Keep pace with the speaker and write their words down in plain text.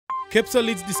Kepsa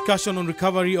leads discussion on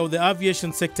recovery of the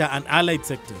aviation sector and allied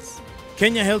sectors.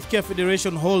 Kenya Healthcare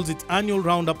Federation holds its annual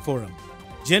Roundup Forum.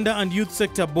 Gender and Youth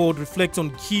Sector Board reflects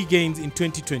on key gains in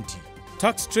 2020.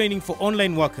 Tax training for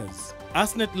online workers.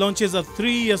 ASNET launches a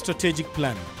 3-year strategic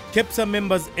plan. Kepsa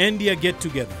members end year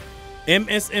get-together.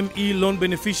 MSME loan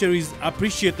beneficiaries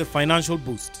appreciate the financial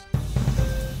boost.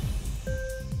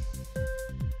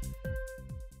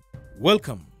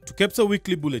 Welcome to Kepsa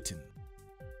Weekly Bulletin.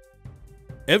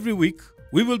 Every week,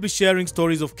 we will be sharing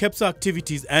stories of Kepsa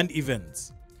activities and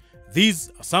events. These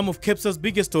are some of Kepsa's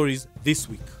biggest stories this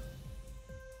week.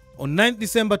 On 9th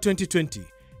December 2020,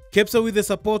 Kepsa, with the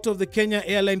support of the Kenya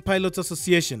Airline Pilots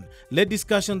Association, led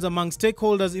discussions among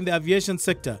stakeholders in the aviation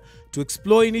sector to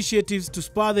explore initiatives to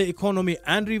spur the economy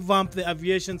and revamp the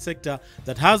aviation sector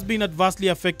that has been adversely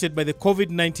affected by the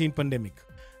COVID-19 pandemic.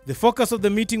 The focus of the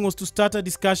meeting was to start a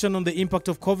discussion on the impact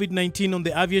of COVID-19 on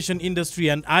the aviation industry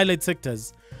and allied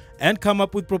sectors, and come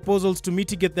up with proposals to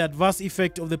mitigate the adverse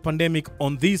effect of the pandemic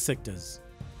on these sectors.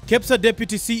 Kepsa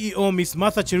Deputy CEO Ms.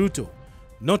 Martha Cheruto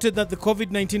noted that the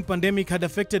COVID-19 pandemic had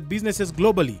affected businesses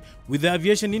globally, with the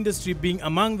aviation industry being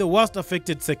among the worst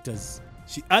affected sectors.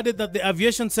 She added that the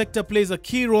aviation sector plays a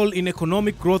key role in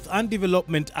economic growth and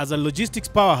development as a logistics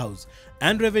powerhouse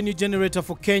and revenue generator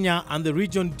for Kenya and the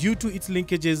region due to its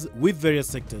linkages with various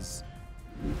sectors.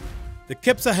 The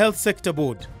Kepsa Health Sector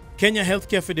Board, Kenya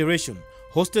Healthcare Federation,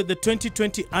 hosted the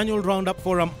 2020 Annual Roundup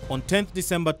Forum on 10th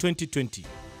December 2020.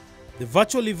 The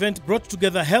virtual event brought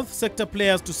together health sector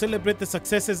players to celebrate the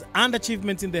successes and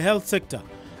achievements in the health sector,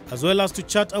 as well as to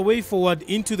chart a way forward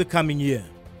into the coming year.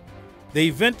 The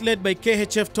event, led by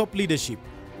KHF top leadership,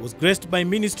 was graced by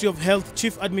Ministry of Health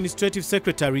Chief Administrative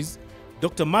Secretaries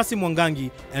Dr. Mercy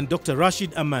Mwangangi and Dr.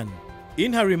 Rashid Aman.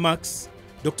 In her remarks,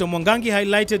 Dr. Mwangangi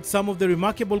highlighted some of the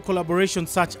remarkable collaborations,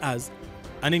 such as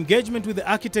an engagement with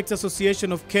the Architects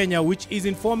Association of Kenya, which is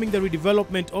informing the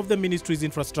redevelopment of the ministry's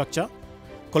infrastructure,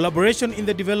 collaboration in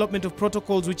the development of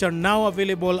protocols which are now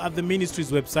available at the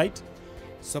ministry's website,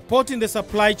 supporting the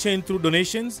supply chain through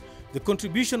donations, the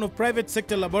contribution of private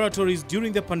sector laboratories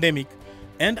during the pandemic,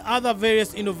 and other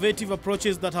various innovative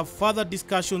approaches that have furthered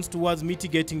discussions towards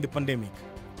mitigating the pandemic.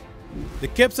 The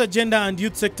Kepsa Gender and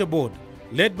Youth Sector Board,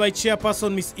 led by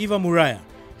Chairperson Ms. Eva Muraya,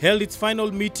 held its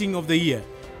final meeting of the year,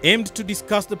 aimed to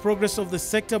discuss the progress of the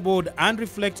sector board and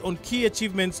reflect on key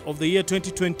achievements of the year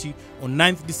 2020 on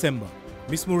 9th December.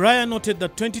 Ms. Muraya noted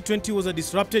that 2020 was a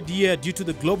disrupted year due to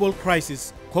the global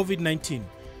crisis, COVID-19,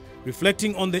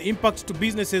 reflecting on the impact to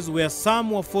businesses where some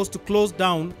were forced to close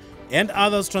down and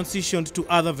others transitioned to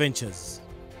other ventures.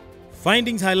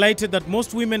 Findings highlighted that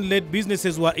most women-led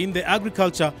businesses were in the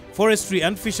agriculture, forestry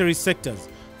and fisheries sectors,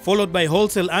 followed by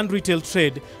wholesale and retail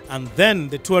trade, and then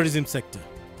the tourism sector.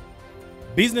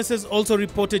 Businesses also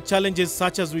reported challenges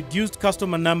such as reduced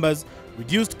customer numbers,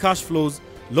 reduced cash flows,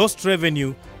 lost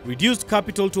revenue, reduced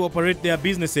capital to operate their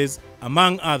businesses,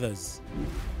 among others.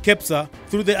 Kepsa,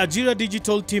 through the Ajira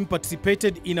Digital team,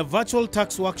 participated in a virtual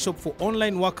tax workshop for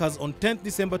online workers on 10th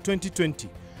December 2020,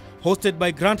 hosted by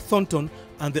Grant Thornton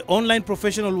and the Online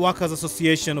Professional Workers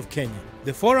Association of Kenya.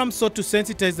 The forum sought to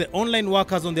sensitize the online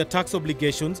workers on their tax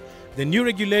obligations, the new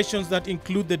regulations that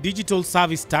include the digital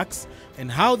service tax,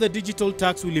 and how the digital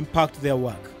tax will impact their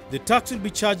work. The tax will be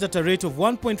charged at a rate of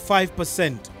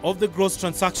 1.5% of the gross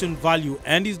transaction value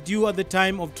and is due at the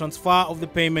time of transfer of the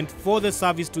payment for the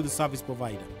service to the service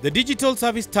provider. The digital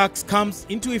service tax comes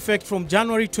into effect from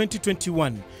January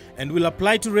 2021 and will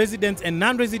apply to residents and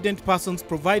non-resident persons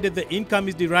provided the income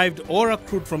is derived or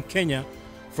accrued from Kenya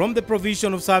from the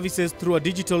provision of services through a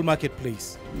digital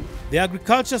marketplace. The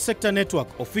Agriculture Sector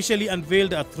Network officially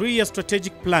unveiled a 3-year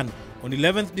strategic plan on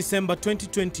 11th December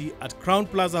 2020 at Crown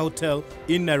Plaza Hotel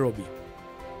in Nairobi.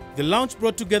 The launch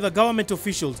brought together government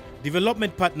officials,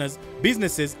 development partners,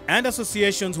 businesses and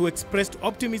associations who expressed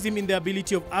optimism in the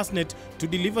ability of ASNET to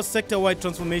deliver sector-wide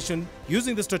transformation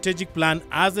using the strategic plan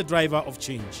as the driver of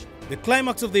change. The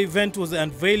climax of the event was the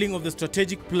unveiling of the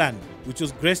strategic plan, which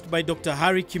was graced by Dr.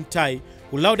 Harry Kimtai,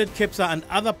 who lauded Kepsa and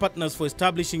other partners for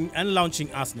establishing and launching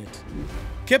ASNET.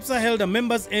 Kepsa held a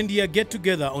members' end-year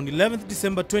get-together on 11th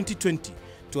December 2020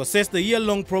 to assess the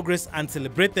year-long progress and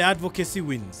celebrate the advocacy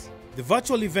wins. The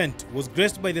virtual event was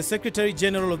graced by the Secretary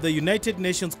General of the United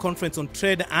Nations Conference on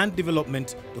Trade and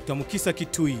Development, Dr. Mukisa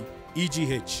Kitui,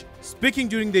 EGH. Speaking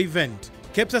during the event,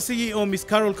 Kepsa CEO Ms.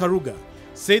 Carol Karuga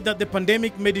said that the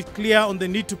pandemic made it clear on the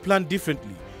need to plan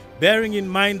differently, bearing in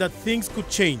mind that things could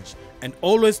change and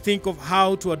always think of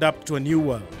how to adapt to a new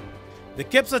world. The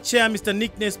Kepsa chair, Mr.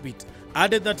 Nick Nesbitt,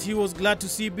 added that he was glad to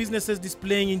see businesses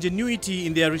displaying ingenuity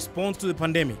in their response to the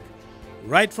pandemic,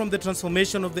 right from the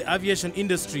transformation of the aviation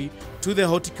industry to the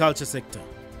horticulture sector.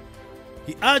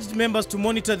 He urged members to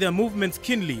monitor their movements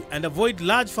keenly and avoid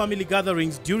large family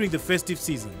gatherings during the festive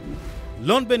season.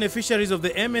 Loan beneficiaries of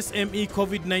the MSME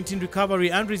COVID-19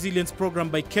 Recovery and Resilience Program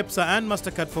by Kepsa and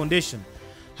Mastercard Foundation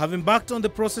have embarked on the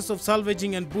process of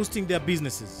salvaging and boosting their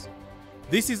businesses.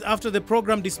 This is after the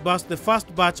program disbursed the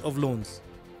first batch of loans.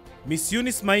 Ms.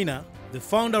 Eunice Maina, the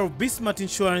founder of Bismart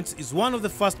Insurance, is one of the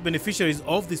first beneficiaries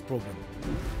of this program.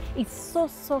 It's so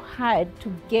hard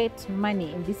to get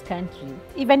money in this country.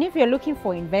 Even if you're looking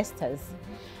for investors,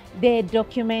 the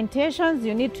documentations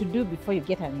you need to do before you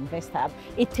get an investor,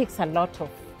 it takes a lot of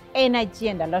energy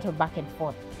and a lot of back and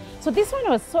forth. So this one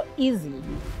was so easy.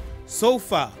 So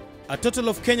far, a total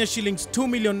of Kenya shillings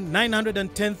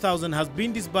 2,910,000 has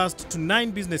been disbursed to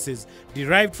 9 businesses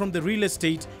derived from the real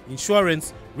estate,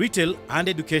 insurance, retail and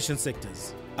education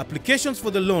sectors. Applications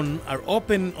for the loan are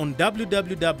open on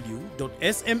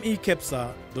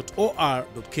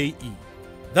www.smekepsa.or.ke.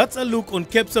 That's a look on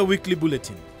Kepsa Weekly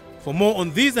Bulletin. For more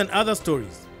on these and other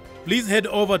stories, please head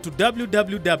over to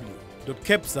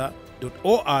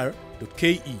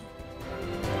www.kepsa.or.ke.